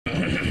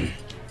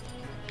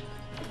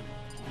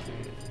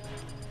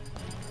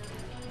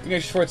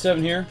Iggy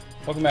 7 here.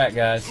 Welcome back,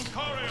 guys.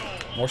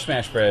 More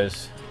Smash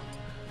Bros.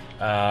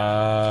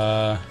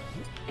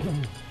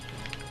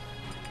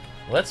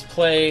 Let's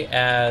play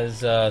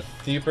as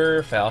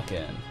Thuper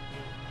Falcon.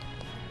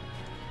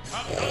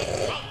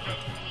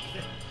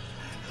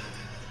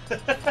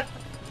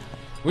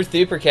 We're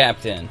Thuper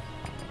Captain.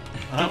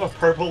 I'm a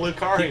purple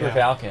Lucario. Thuper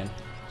Falcon.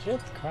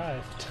 Jesus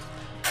Christ.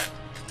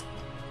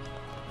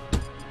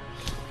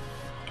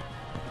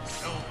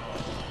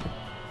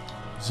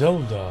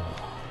 Zelda.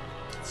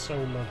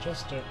 So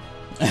majestic.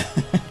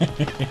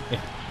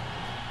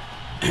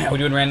 Are we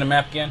doing random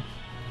map again?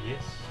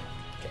 Yes.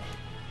 Okay.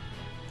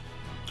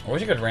 Or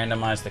wish you could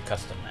randomize the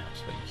custom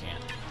maps, but you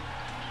can't.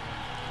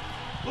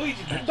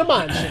 Luigi. The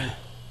mine shit.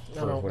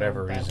 For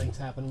whatever bad reason. things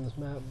happen in this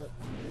map, but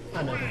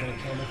I know they're gonna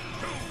kill me.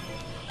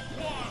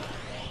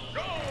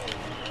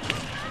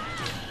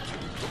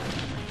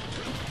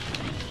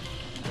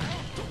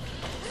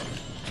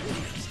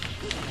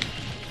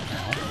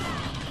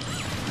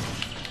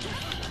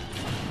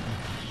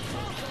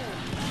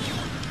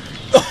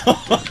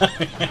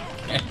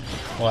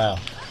 Wow.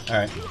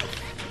 Alright.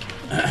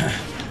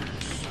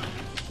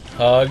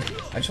 Hug.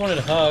 I just wanted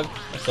a hug.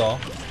 That's all.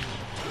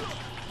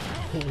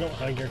 You don't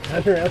hug your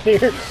gun around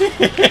here.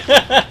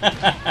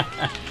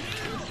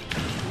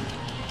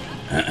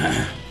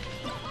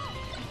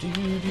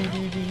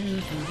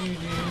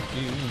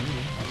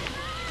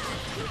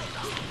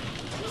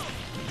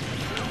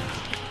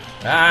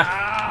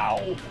 Ah!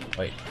 Ow!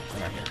 Wait,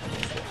 I'm right here.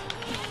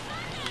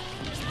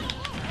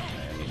 I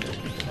need to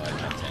divide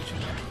my attention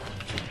here.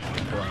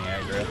 I'm pulling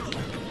aggro.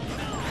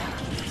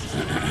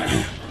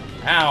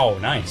 Ow!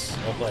 Nice.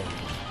 Well played.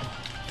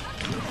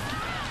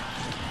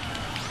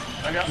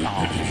 I got.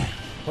 Oh,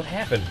 what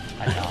happened?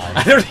 I died.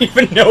 I don't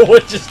even know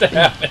what just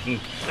happened.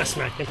 I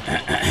smacked him.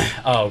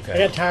 Oh, I okay.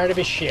 got tired of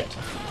his shit.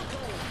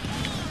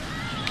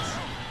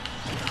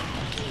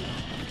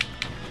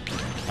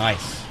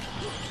 Nice.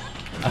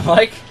 I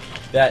like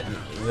that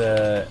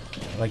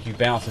like you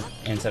bounce it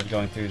instead of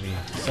going through the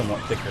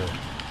somewhat thicker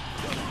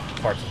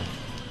parts of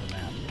the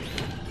map.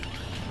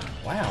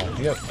 Wow.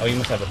 You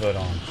must have a hood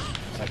on.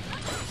 It's like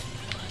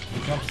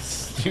you jumped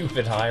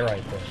stupid high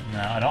right there. No,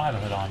 I don't have a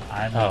hood on.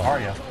 I'm Oh.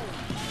 Lucario.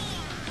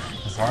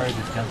 Lucario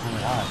just jumps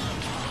really high.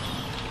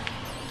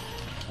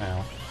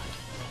 Wow.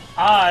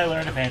 I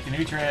learned a fancy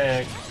new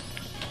trick.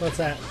 What's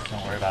that?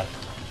 Don't worry about it.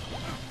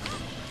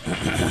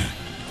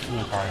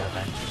 Lucario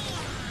thing.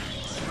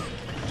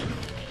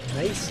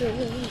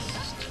 Racist.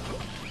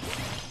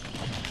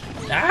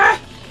 Ah!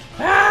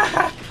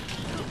 Ah!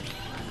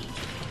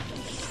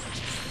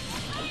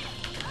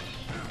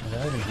 Did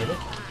I even get it?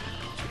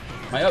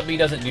 My up B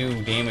doesn't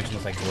do damage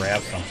unless I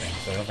grab something,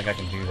 so I don't think I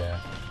can do that.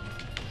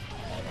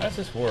 How does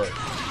this work?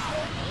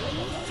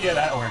 Yeah,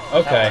 that works.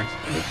 Okay.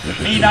 That works.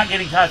 Me not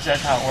getting touched,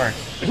 that's how it works.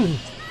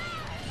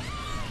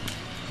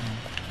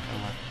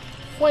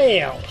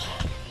 Well.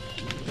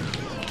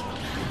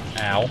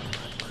 Ow.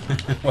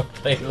 Well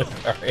played,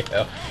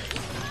 Lucario.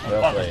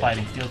 Well Fuck, we're played.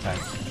 fighting steel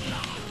types.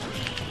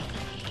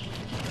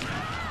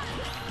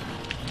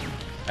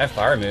 I have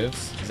fire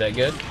moves. Is that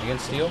good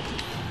against steel?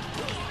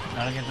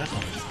 Not against this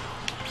one.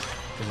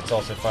 Because it's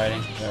also fighting.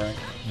 Is that right?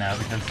 No,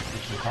 because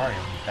it's Lucario.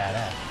 He's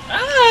badass.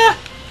 Ah!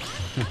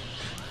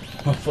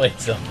 Well played,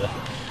 Zelda.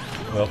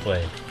 Well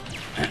played.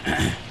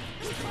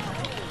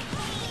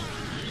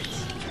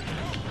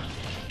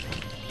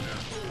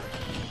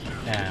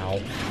 Ow.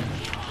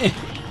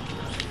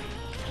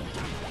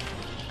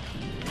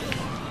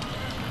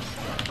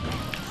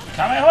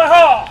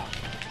 Kamehameha!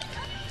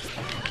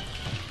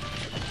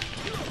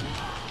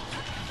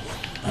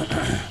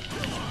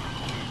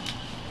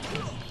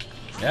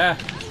 Yeah.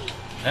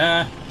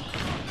 Yeah.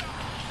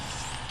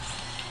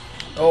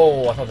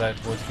 Oh, I thought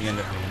that was the end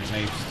of it. It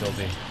may still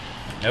be.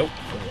 Nope.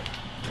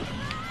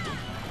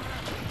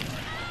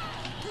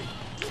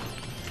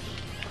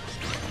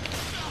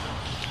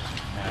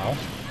 Ow.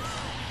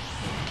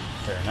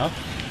 Fair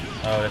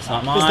enough. Oh, that's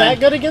not mine. Is that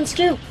good against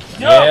you?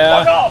 No,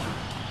 Yeah. fuck off!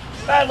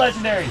 Bad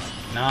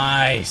legendaries!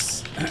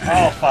 Nice.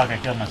 Oh fuck, I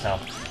killed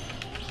myself.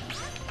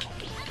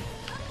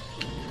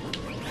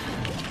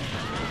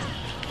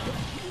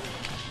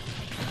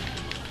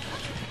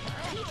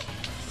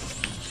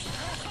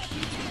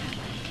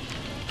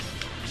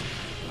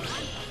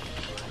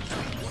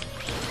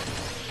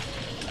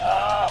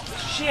 Oh,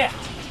 shit!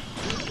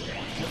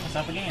 Killed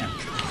myself again.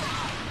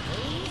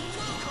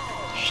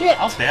 Shit.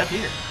 I'll stay up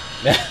here.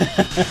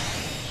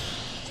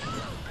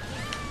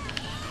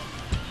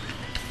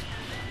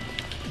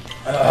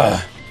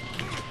 Oh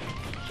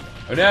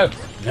no!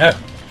 No!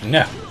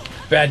 No!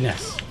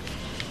 Badness!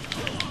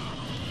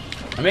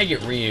 I may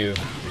get Ryu.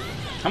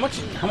 How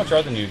much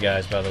are the new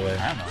guys, by the way?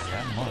 I don't know, I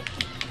haven't looked.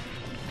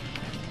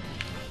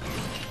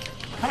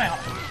 Come out.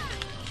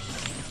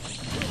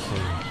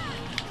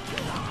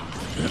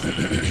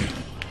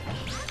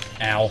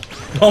 Ow.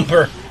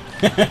 Bumper!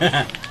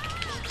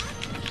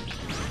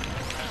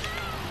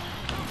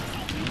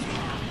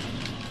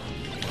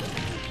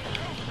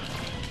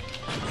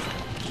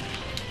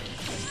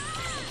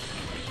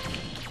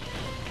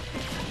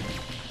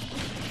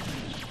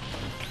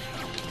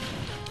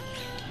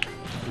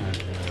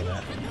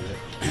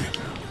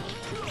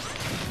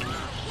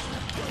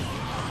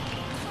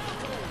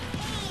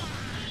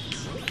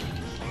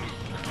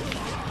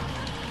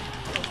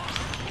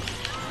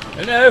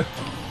 Oh no!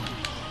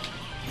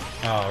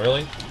 Oh,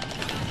 really?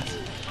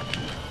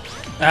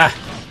 Ah!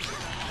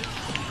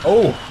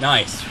 Oh,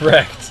 nice.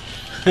 Wrecked.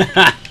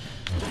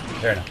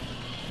 Fair enough.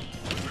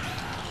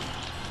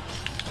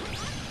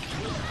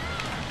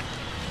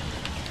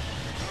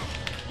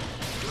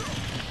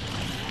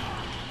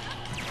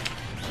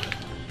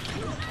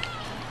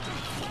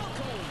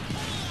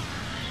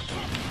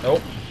 Oh.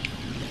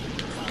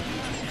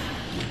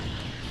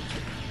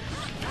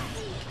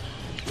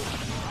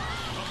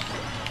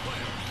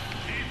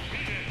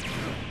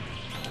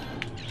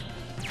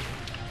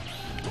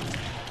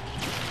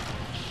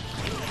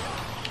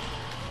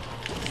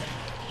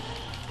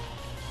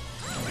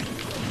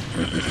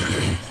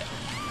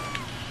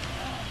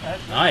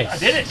 Nice. I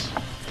did it.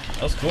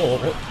 That was cool.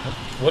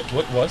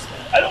 What was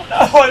that? I don't know.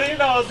 I didn't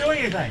know I was doing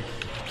anything.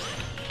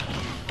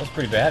 That was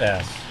pretty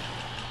badass.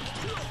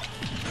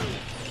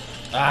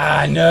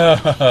 Ah, no!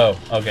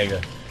 Okay,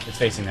 good. It's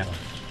facing that way.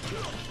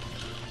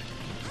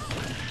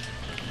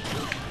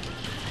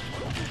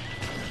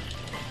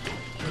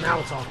 Now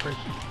it's awkward.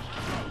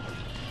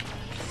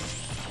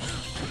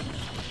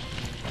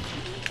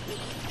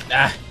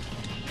 Ah!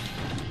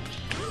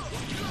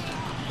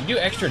 You do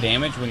extra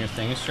damage when your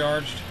thing is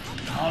charged,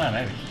 I don't know,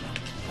 maybe.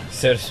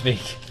 so to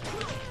speak.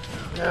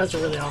 Yeah, that's a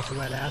really awkward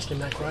way to ask him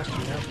that question,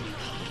 yeah.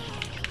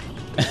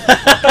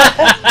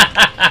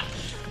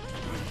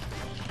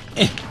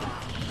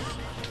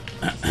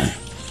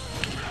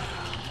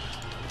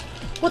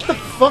 What the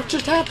fuck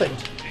just happened?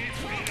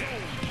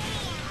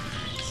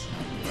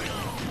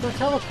 My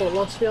teleport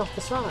wants to be off the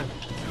side.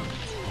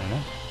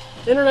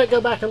 Internet, go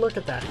back and look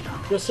at that.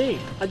 You'll see.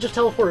 I just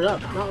teleported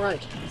up. Not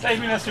right. Save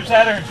me, Mr.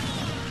 Saturn.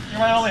 You're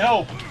my only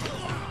hope.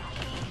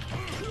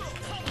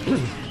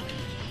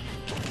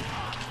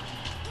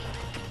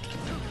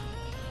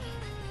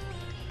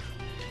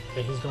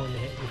 Okay, he's going to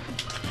hit you.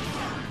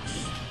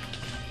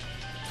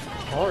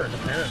 Hard,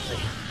 apparently.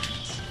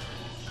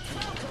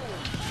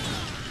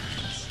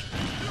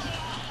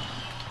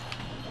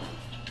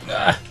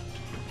 Ah.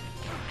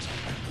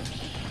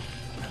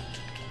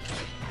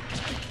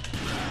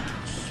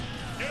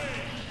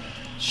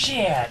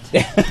 Shit. Oh,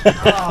 I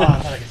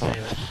thought I could save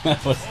it.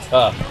 That was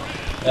tough.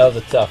 That was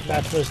a tough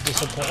one. That was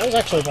disappointing. That was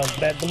actually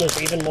the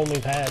most even one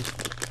we've had.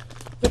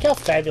 Look how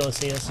fabulous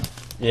he is.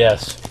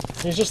 Yes.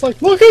 He's just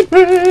like, look at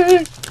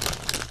me!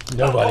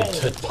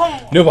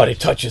 Nobody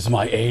touches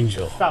my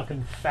angel.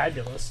 Falcon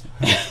fabulous.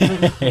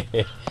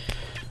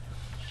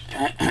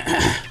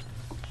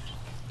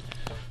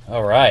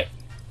 All right.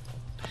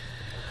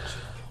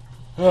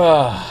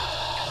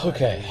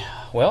 Okay.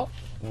 Well,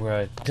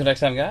 till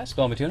next time, guys.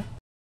 Go on, Matuna.